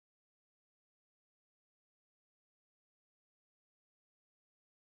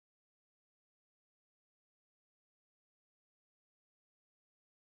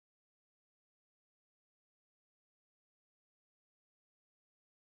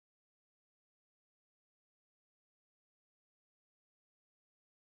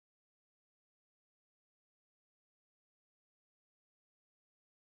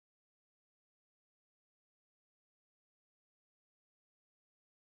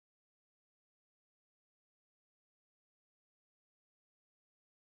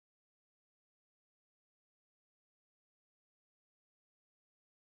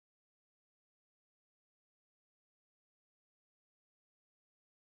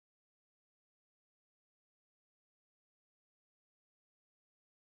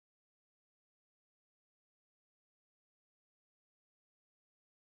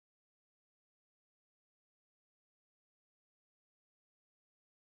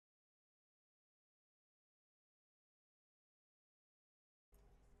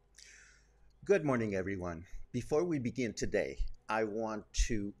Good morning, everyone. Before we begin today, I want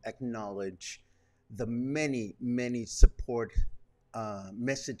to acknowledge the many support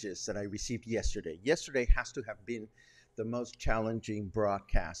messages that I received yesterday. Yesterday has to have been the most challenging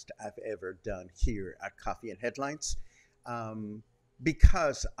broadcast I've ever done here at Coffee and Headlines um,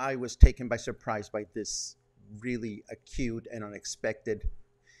 because I was taken by surprise by this really acute and unexpected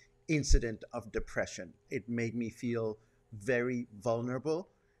incident of depression. It made me feel very vulnerable,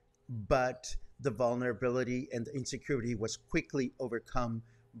 but the vulnerability and the insecurity was quickly overcome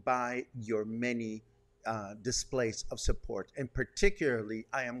by your many displays of support. And particularly,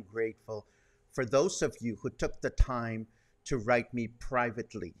 I am grateful for those of you who took the time to write me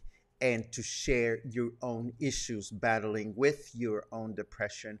privately and to share your own issues battling with your own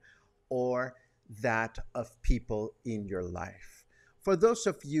depression or that of people in your life. For those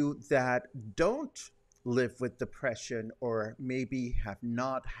of you that don't live with depression or maybe have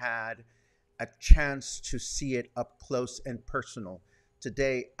not had a chance to see it up close and personal,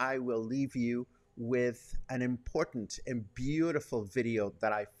 today I will leave you with an important and beautiful video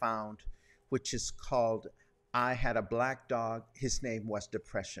that I found, which is called I Had a Black Dog, His Name Was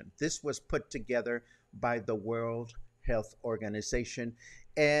Depression. This was put together by the World Health Organization,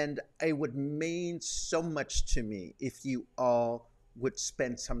 and it would mean so much to me if you all would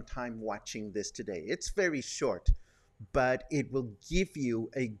spend some time watching this today. It's very short, but it will give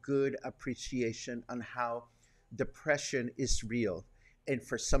you a good appreciation on how depression is real. And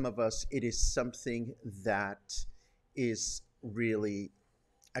for some of us, it is something that is really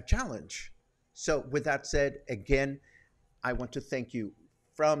a challenge. So, with that said, again, I want to thank you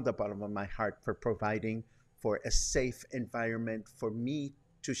from the bottom of my heart for providing for a safe environment for me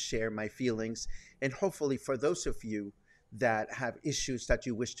to share my feelings. And hopefully, for those of you that have issues that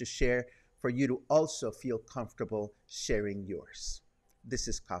you wish to share, for you to also feel comfortable sharing yours. This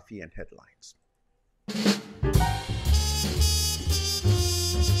is Coffee and Headlines.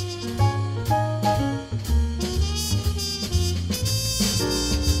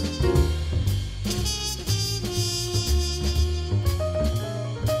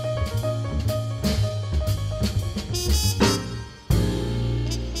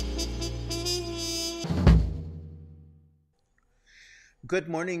 Good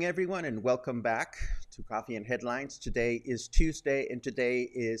morning, everyone, and welcome back to Coffee and Headlines. Today is Tuesday, and today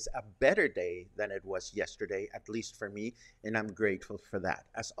is a better day than it was yesterday, at least for me, and I'm grateful for that.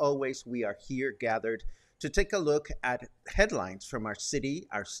 As always, we are here gathered to take a look at headlines from our city,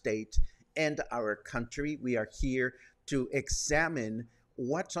 our state, and our country. We are here to examine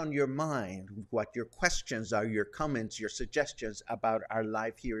what's on your mind, what your questions are, your comments, your suggestions about our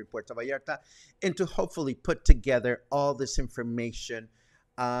life here in Puerto Vallarta, and to hopefully put together all this information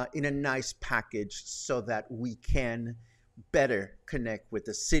in a nice package so that we can better connect with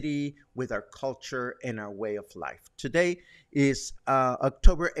the city, with our culture, and our way of life. Today is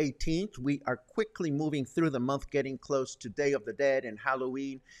October 18th. We are quickly moving through the month, getting close to Day of the Dead and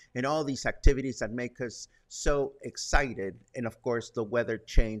Halloween and all these activities that make us so excited. And of course, the weather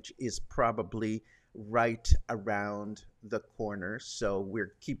change is probably right around the corner. So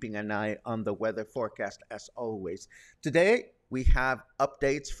we're keeping an eye on the weather forecast as always. Today, we have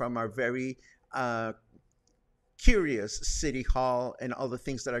updates from our very curious city hall and all the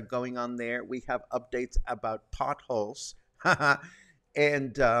things that are going on there. We have updates about potholes.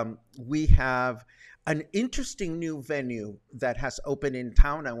 And we have an interesting new venue that has opened in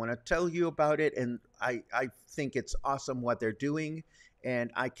town. I want to tell you about it. And I think it's awesome what they're doing. And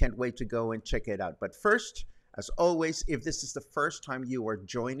I can't wait to go and check it out. But first, as always, if this is the first time you are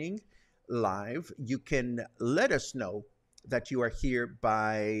joining live, you can let us know that you are here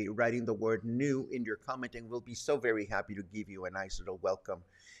by writing the word new in your comment, and we'll be so very happy to give you a nice little welcome.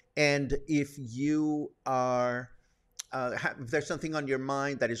 And if you are, if there's something on your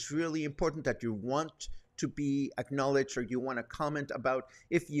mind that is really important that you want to be acknowledged or you want to comment about,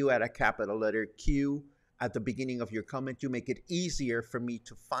 if you add a capital letter Q at the beginning of your comment, you make it easier for me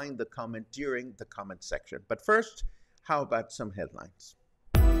to find the comment during the comment section. But first, how about some headlines?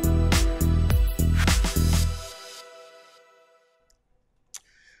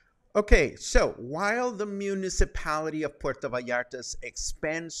 Okay, so while the municipality of Puerto Vallarta's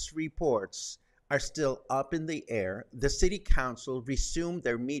expense reports are still up in the air, the city council resumed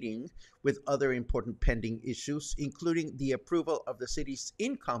their meeting with other important pending issues, including the approval of the city's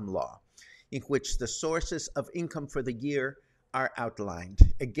income law, in which the sources of income for the year are outlined.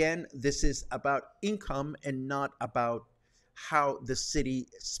 Again, this is about income and not about how the city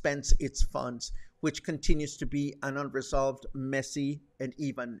spends its funds, which continues to be an unresolved, messy, and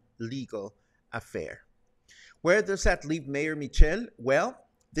even legal affair. Where does that leave Mayor Michel? Well,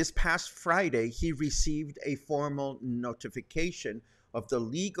 This past Friday, he received a formal notification of the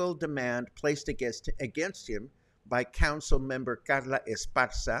legal demand placed against him by council member Carla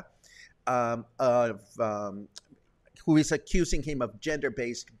Esparza, of who is accusing him of gender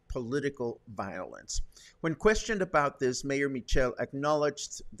based political violence. When questioned about this, Mayor Michel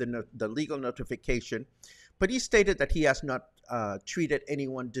acknowledged the legal notification, but he stated that he has not treated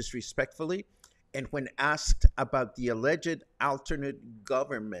anyone disrespectfully. And when asked about the alleged alternate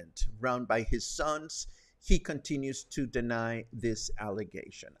government run by his sons, he continues to deny this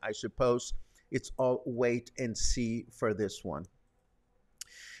allegation. I suppose it's all wait and see for this one.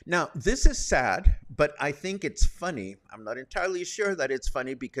 Now, this is sad, but I think it's funny. I'm not entirely sure that it's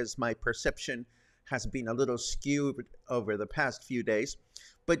funny because my perception has been a little skewed over the past few days.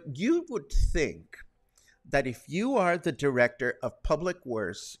 But you would think that if you are the director of public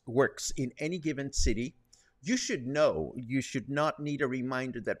works in any given city, you should know, you should not need a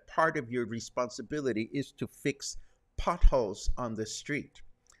reminder that part of your responsibility is to fix potholes on the street.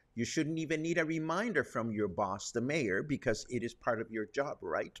 You shouldn't even need a reminder from your boss, the mayor, because it is part of your job,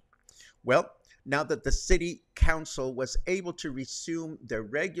 right? Well, now that the city council was able to resume their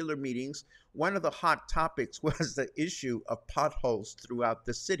regular meetings, one of the hot topics was the issue of potholes throughout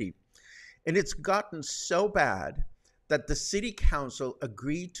the city. And it's gotten so bad that the city council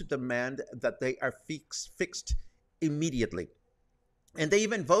agreed to demand that they are fixed immediately. And they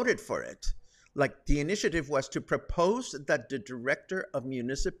even voted for it. Like the initiative was to propose that the director of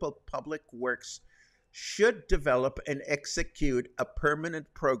municipal public works should develop and execute a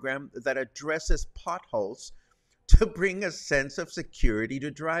permanent program that addresses potholes to bring a sense of security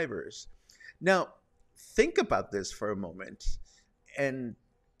to drivers. Now, think about this for a moment. And,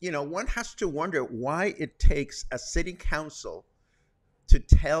 one has to wonder why it takes a city council to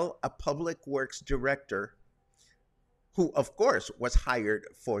tell a public works director, who, of course, was hired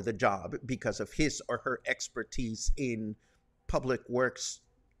for the job because of his or her expertise in public works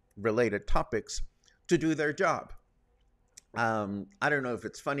related topics, to do their job. I don't know if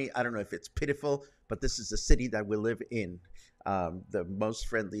it's funny. I don't know if it's pitiful, but this is the city that we live in, the most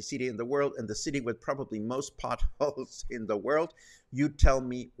friendly city in the world, and the city with probably most potholes in the world. You tell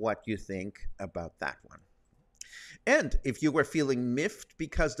me what you think about that one. And if you were feeling miffed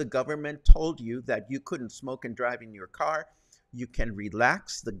because the government told you that you couldn't smoke and drive in your car, you can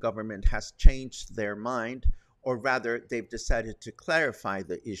relax. The government has changed their mind, or rather, they've decided to clarify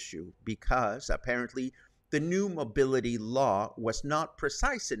the issue because apparently the new mobility law was not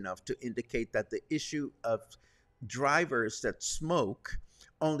precise enough to indicate that the issue of drivers that smoke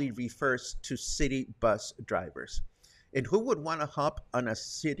only refers to city bus drivers. And who would want to hop on a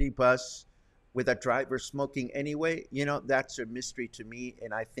city bus with a driver smoking anyway? That's a mystery to me,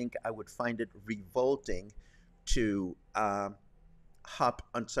 and I think I would find it revolting to hop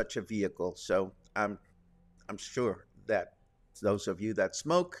on such a vehicle. So I'm sure that those of you that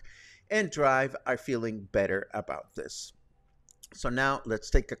smoke and drive are feeling better about this. So now let's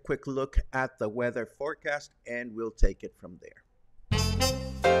take a quick look at the weather forecast and we'll take it from there.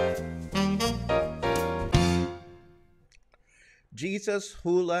 Jesus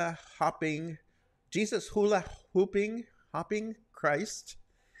hula hopping, Jesus hula hopping Christ.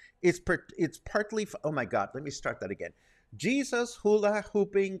 It's partly, oh my God, let me start that again. Jesus hula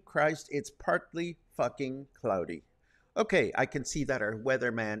hooping Christ, it's partly fucking cloudy. Okay, I can see that our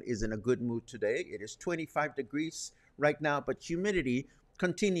weatherman is in a good mood today. It is 25 degrees right now, but humidity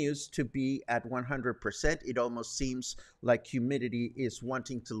continues to be at 100%. It almost seems like humidity is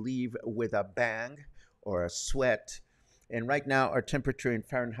wanting to leave with a bang or a sweat. And right now, our temperature in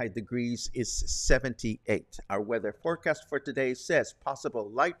Fahrenheit degrees is 78. Our weather forecast for today says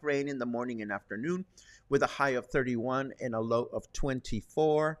possible light rain in the morning and afternoon with a high of 31 and a low of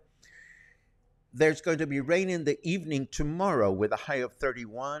 24. There's going to be rain in the evening tomorrow with a high of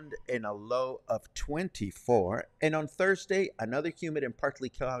 31 and a low of 24. And on Thursday, another humid and partly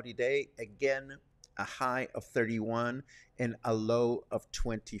cloudy day. Again, a high of 31 and a low of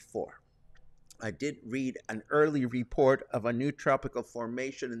 24. I did read an early report of a new tropical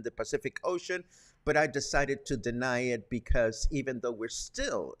formation in the Pacific Ocean, but I decided to deny it because even though we're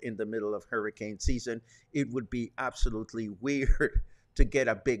still in the middle of hurricane season, it would be absolutely weird to get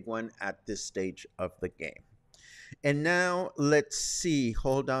a big one at this stage of the game. And now let's see.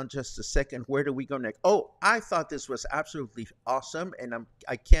 Hold on just a second. Where do we go next? Oh, I thought this was absolutely awesome, and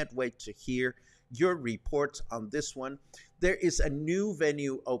I can't wait to hear your reports on this one. There is a new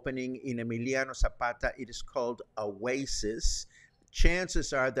venue opening in Emiliano Zapata. It is called Awaysis.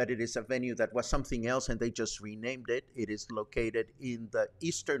 Chances are that it is a venue that was something else and they just renamed it. It is located in the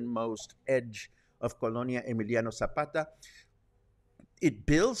easternmost edge of Colonia Emiliano Zapata. it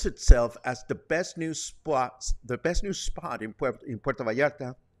bills itself as the best new spot in Puerto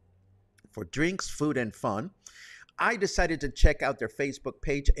Vallarta for drinks, food, and fun. I decided to check out their Facebook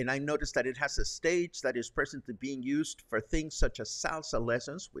page and I noticed that it has a stage that is presently being used for things such as salsa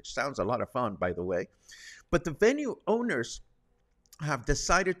lessons, which sounds a lot of fun, by the way. But the venue owners have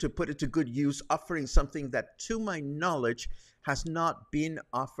decided to put it to good use, offering something that, to my knowledge, has not been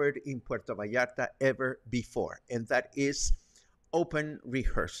offered in Puerto Vallarta ever before, and that is open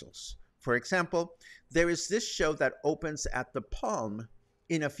rehearsals. For example, there is this show that opens at the Palm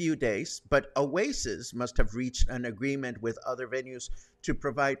in a few days, but Awaysis must have reached an agreement with other venues to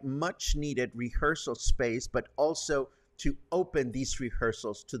provide much needed rehearsal space, but also to open these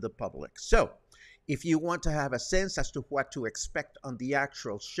rehearsals to the public. So, if you want to have a sense as to what to expect on the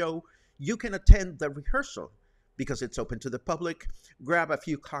actual show, you can attend the rehearsal because it's open to the public, grab a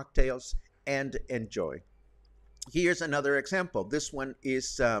few cocktails, and enjoy. Here's another example. This one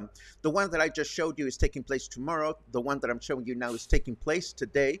is the one that I just showed you is taking place tomorrow. The one that I'm showing you now is taking place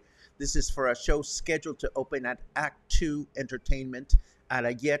today. This is for a show scheduled to open at Act 2 Entertainment at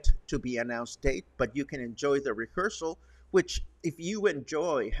a yet to be announced date, but you can enjoy the rehearsal, which, if you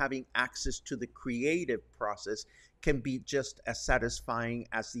enjoy having access to the creative process, can be just as satisfying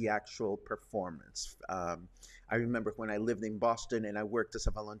as the actual performance. I remember when I lived in Boston and I worked as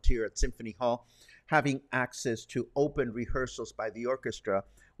a volunteer at Symphony Hall, having access to open rehearsals by the orchestra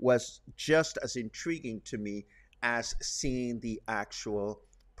was just as intriguing to me as seeing the actual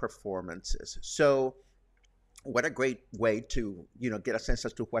performances. So what a great way to get a sense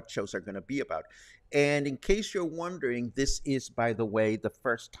as to what shows are going to be about. And in case you're wondering, this is, by the way, the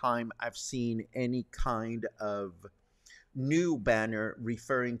first time I've seen any kind of new banner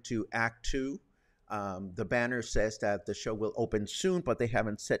referring to Act 2. The banner says that the show will open soon, but they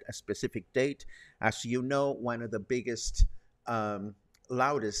haven't set a specific date. As you know, one of the biggest,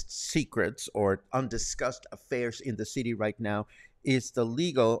 loudest secrets or undiscussed affairs in the city right now is the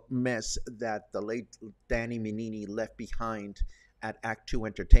legal mess that the late Danny Menini left behind at Act 2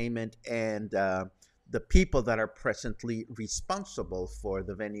 Entertainment. And the people that are presently responsible for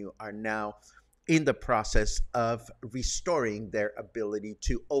the venue are now in the process of restoring their ability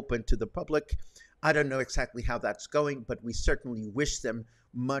to open to the public. I don't know exactly how that's going, but we certainly wish them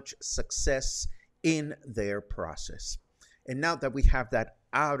much success in their process. And now that we have that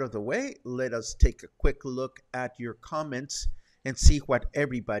out of the way, let us take a quick look at your comments and see what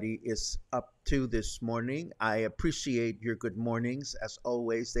everybody is up to this morning. I appreciate your good mornings. As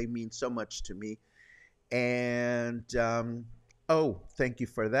always, they mean so much to me. And, oh, thank you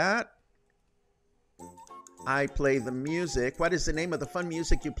for that. I play the music. What is the name of the fun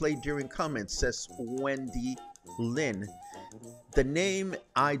music you played during comments? Says Wendy Lynn. The name,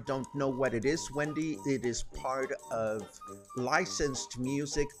 I don't know what it is, Wendy. It is part of licensed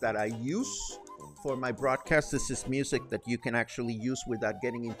music that I use for my broadcast. This is music that you can actually use without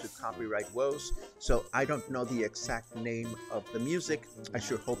getting into copyright woes. So I don't know the exact name of the music. I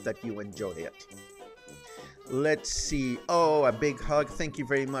sure hope that you enjoy it. Let's see. Oh, a big hug. Thank you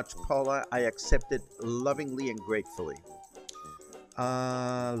very much, Paula. I accept it lovingly and gratefully.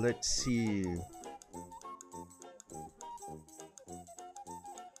 Let's see.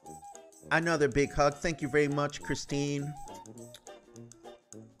 Another big hug. Thank you very much, Christine.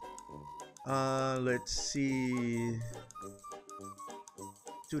 Let's see.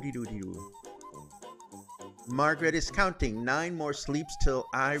 Doody-doody-doo. Margaret is counting 9 more sleeps till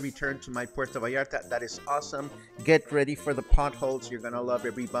I return to my Puerto Vallarta. That is awesome. Get ready for the potholes. You're going to love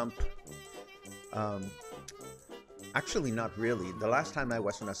every bump. Actually, not really. The last time I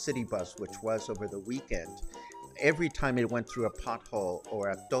was on a city bus, which was over the weekend, every time it went through a pothole or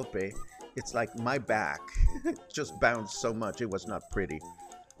a tope, it's like my back just bounced so much. It was not pretty.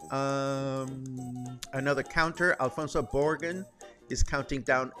 Another counter. Alfonso Borgen is counting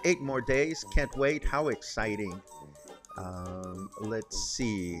down 8 more days. Can't wait. How exciting. Let's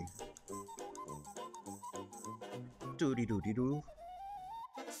see. Doody-doody-doo.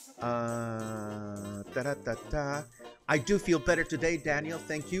 Da-da-da-da. I do feel better today, Daniel.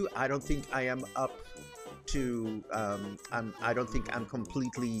 Thank you. I don't think I am up to, I don't think I'm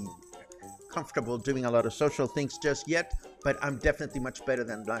completely comfortable doing a lot of social things just yet, but I'm definitely much better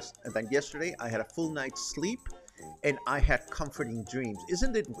than yesterday. I had a full night's sleep and I had comforting dreams.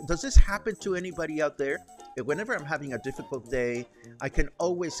 Does this happen to anybody out there? Whenever I'm having a difficult day, I can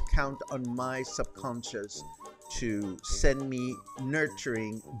always count on my subconscious to send me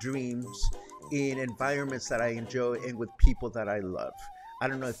nurturing dreams in environments that I enjoy and with people that I love. I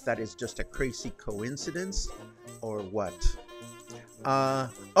don't know if that is just a crazy coincidence or what. Uh,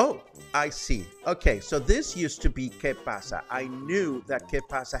 oh, I see. Okay, so this used to be Que Pasa. I knew that Que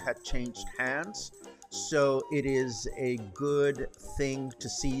Pasa had changed hands, so it is a good thing to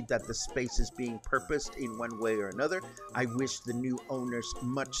see that the space is being purposed in one way or another. I wish the new owners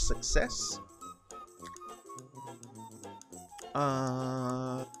much success.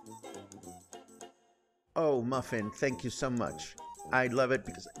 Uh, oh, Muffin, thank you so much. I love it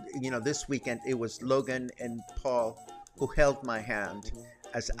because, this weekend it was Logan and Paul who held my hand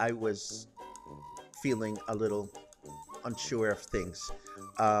as I was feeling a little unsure of things.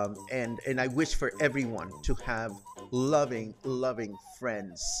 And I wish for everyone to have loving, loving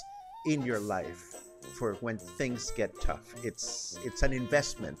friends in your life for when things get tough. It's an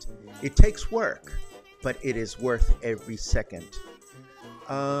investment. It takes work, but it is worth every second.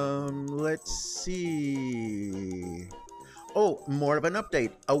 Let's see. Oh, more of an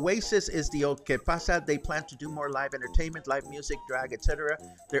update. Awaysis is the old Que Pasa. They plan to do more live entertainment, live music, drag, etc.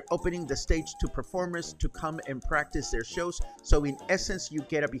 They're opening the stage to performers to come and practice their shows. So in essence, you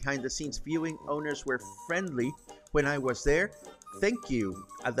get a behind-the-scenes viewing. Owners were friendly when I was there. Thank you.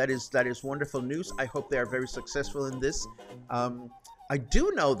 That is wonderful news. I hope they are very successful in this. I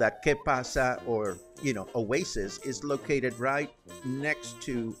do know that Que Pasa, or Awaysis, is located right next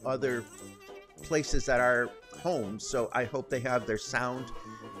to other places that are homes, so I hope they have their sound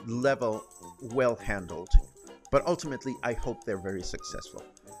level well handled. But ultimately, I hope they're very successful.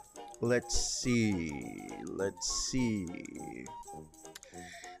 Let's see.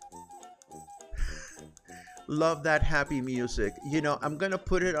 Love that happy music. I'm gonna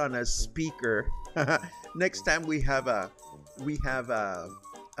put it on a speaker next time we have a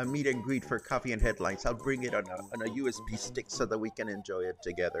meet and greet for Coffee and Headlines. I'll bring it on a USB stick so that we can enjoy it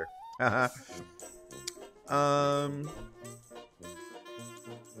together.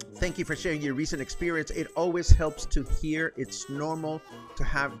 Thank you for sharing your recent experience. It always helps to hear. It's normal to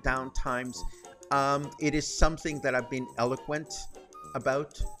have down times. It is something that I've been eloquent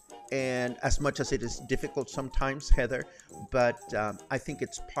about, and as much as it is difficult sometimes, Heather, but I think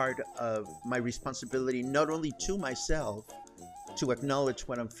it's part of my responsibility, not only to myself, to acknowledge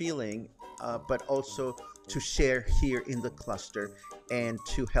what I'm feeling, but also to share here in the cluster and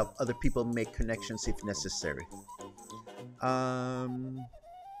to help other people make connections if necessary.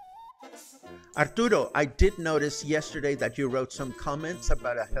 Arturo, I did notice yesterday that you wrote some comments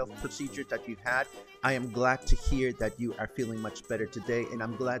about a health procedure that you had. I am glad to hear that you are feeling much better today, and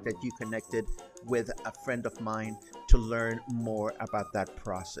I'm glad that you connected with a friend of mine to learn more about that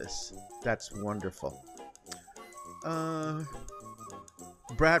process. That's wonderful.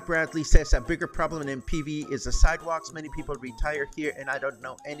 Brad Bradley says a bigger problem in PV is the sidewalks. Many people retire here, and I don't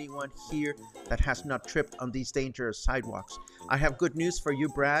know anyone here that has not tripped on these dangerous sidewalks. I have good news for you,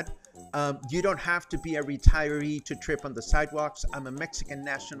 Brad. You don't have to be a retiree to trip on the sidewalks. I'm a Mexican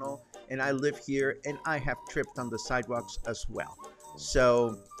national, and I live here, and I have tripped on the sidewalks as well.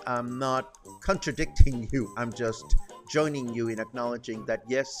 So I'm not contradicting you. I'm just joining you in acknowledging that,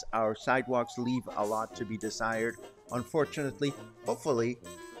 yes, our sidewalks leave a lot to be desired. Unfortunately, hopefully,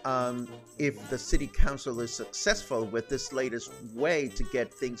 if the city council is successful with this latest way to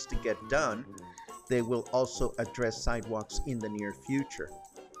get things to get done, they will also address sidewalks in the near future.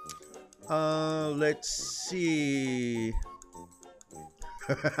 Let's see.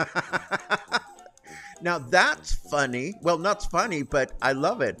 Now that's funny. Well, not funny, but I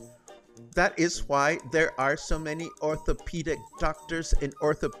love it. That is why there are so many orthopedic doctors and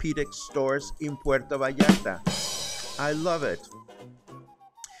orthopedic stores in Puerto Vallarta. I love it.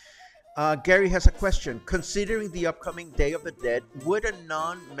 Gary has a question. Considering the upcoming Day of the Dead, would a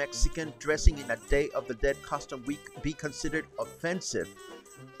non-Mexican dressing in a Day of the Dead costume week be considered offensive?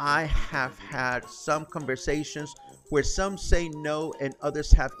 I have had some conversations where some say no and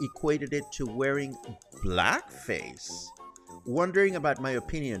others have equated it to wearing blackface. Wondering about my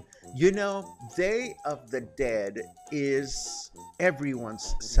opinion. Day of the Dead is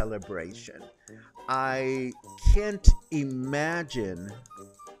everyone's celebration. I can't imagine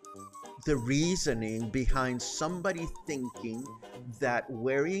the reasoning behind somebody thinking that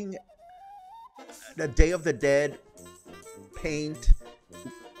wearing the Day of the Dead paint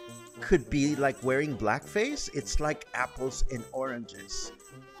could be like wearing blackface. It's like apples and oranges.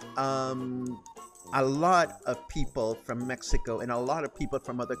 A lot of people from Mexico and a lot of people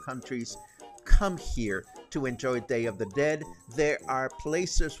from other countries come here to enjoy Day of the Dead. There are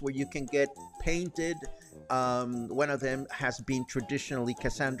places where you can get painted. One of them has been traditionally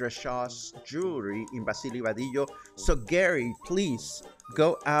Cassandra Shaw's jewelry in Basili Vadillo. So Gary, please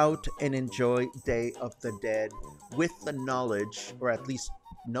go out and enjoy Day of the Dead with the knowledge, or at least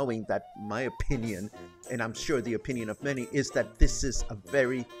knowing that my opinion, and I'm sure the opinion of many, is that this is a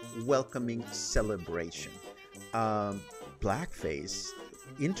very welcoming celebration. Um, Blackface,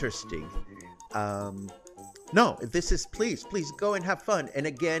 interesting. Um, no, this is, please go and have fun. And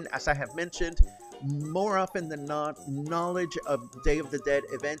again, as I have mentioned, more often than not, knowledge of Day of the Dead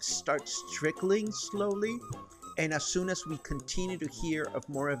events starts trickling slowly. And as soon as we continue to hear of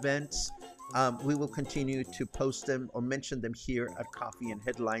more events, we will continue to post them or mention them here at Coffee and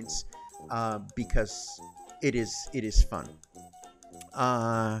Headlines, because it is fun.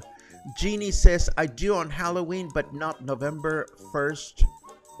 Uh, Jeannie says, I do on Halloween, but not November 1st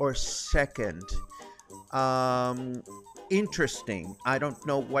or 2nd. Um, Interesting. I don't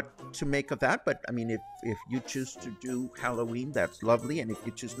know what to make of that, but I mean, if you choose to do Halloween, that's lovely. And if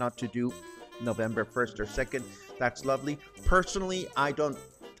you choose not to do November 1st or 2nd, that's lovely. Personally, I don't,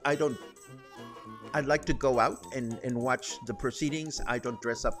 I'd like to go out and watch the proceedings. I don't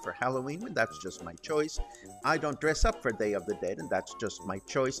dress up for Halloween, and that's just my choice. I don't dress up for Day of the Dead, and that's just my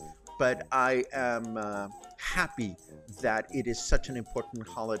choice. But I am happy that it is such an important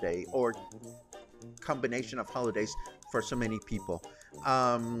holiday, or combination of holidays, for so many people.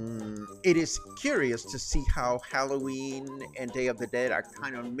 It is curious to see how Halloween and Day of the Dead are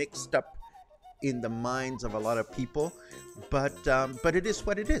kind of mixed up in the minds of a lot of people, but it is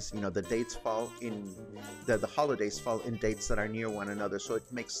what it is. You know, the dates fall in the holidays fall in dates that are near one another, so it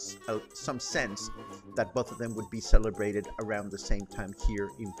makes some sense that both of them would be celebrated around the same time here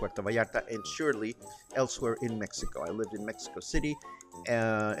in Puerto Vallarta, and surely elsewhere in Mexico. I lived in Mexico City,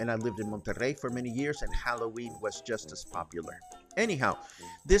 and I lived in Monterrey for many years, and Halloween was just as popular. Anyhow,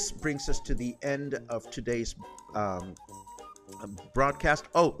 this brings us to the end of today's broadcast.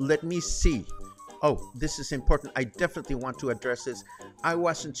 Oh, let me see. Oh, this is important. I definitely want to address this. I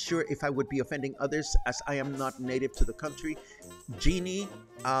wasn't sure if I would be offending others, as I am not native to the country. Jeannie,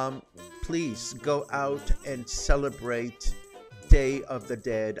 please go out and celebrate Day of the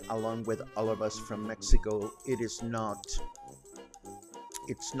Dead along with all of us from Mexico. It's not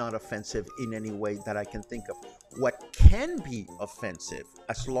offensive in any way that I can think of. What can be offensive,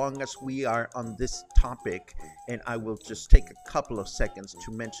 as long as we are on this topic, and I will just take a couple of seconds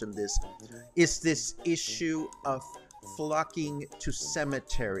to mention this, is this issue of flocking to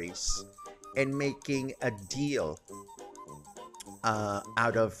cemeteries and making a deal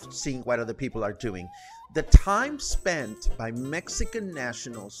out of seeing what other people are doing. The time spent by Mexican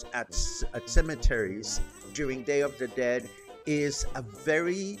nationals at cemeteries during Day of the Dead is a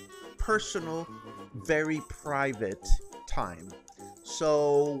very personal, very private time.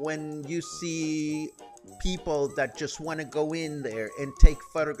 So when you see people that just want to go in there and take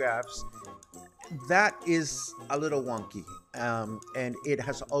photographs, that is a little wonky. And it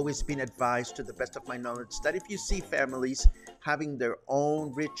has always been advised, to the best of my knowledge, that if you see families having their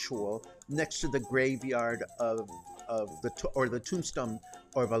own ritual next to the graveyard of the tombstone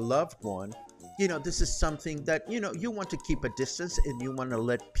of a loved one, you know, this is something that, you know, you want to keep a distance, and you want to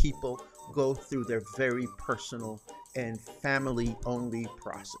let people go through their very personal and family only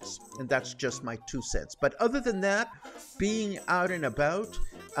process. And that's just my 2 cents. But other than that, being out and about,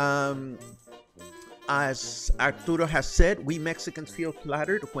 as Arturo has said, we Mexicans feel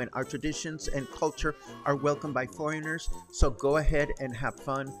flattered when our traditions and culture are welcomed by foreigners. So go ahead and have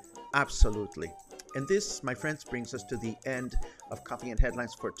fun. Absolutely. And this, my friends, brings us to the end of Coffee and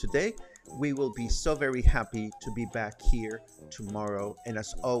Headlines for today. We will be so very happy to be back here tomorrow. And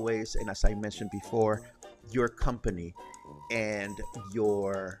as always, and as I mentioned before, your company and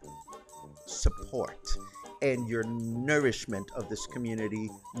your support and your nourishment of this community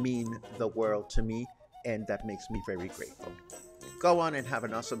mean the world to me, and that makes me very grateful. Go on and have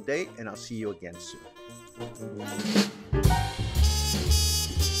an awesome day, and I'll see you again soon.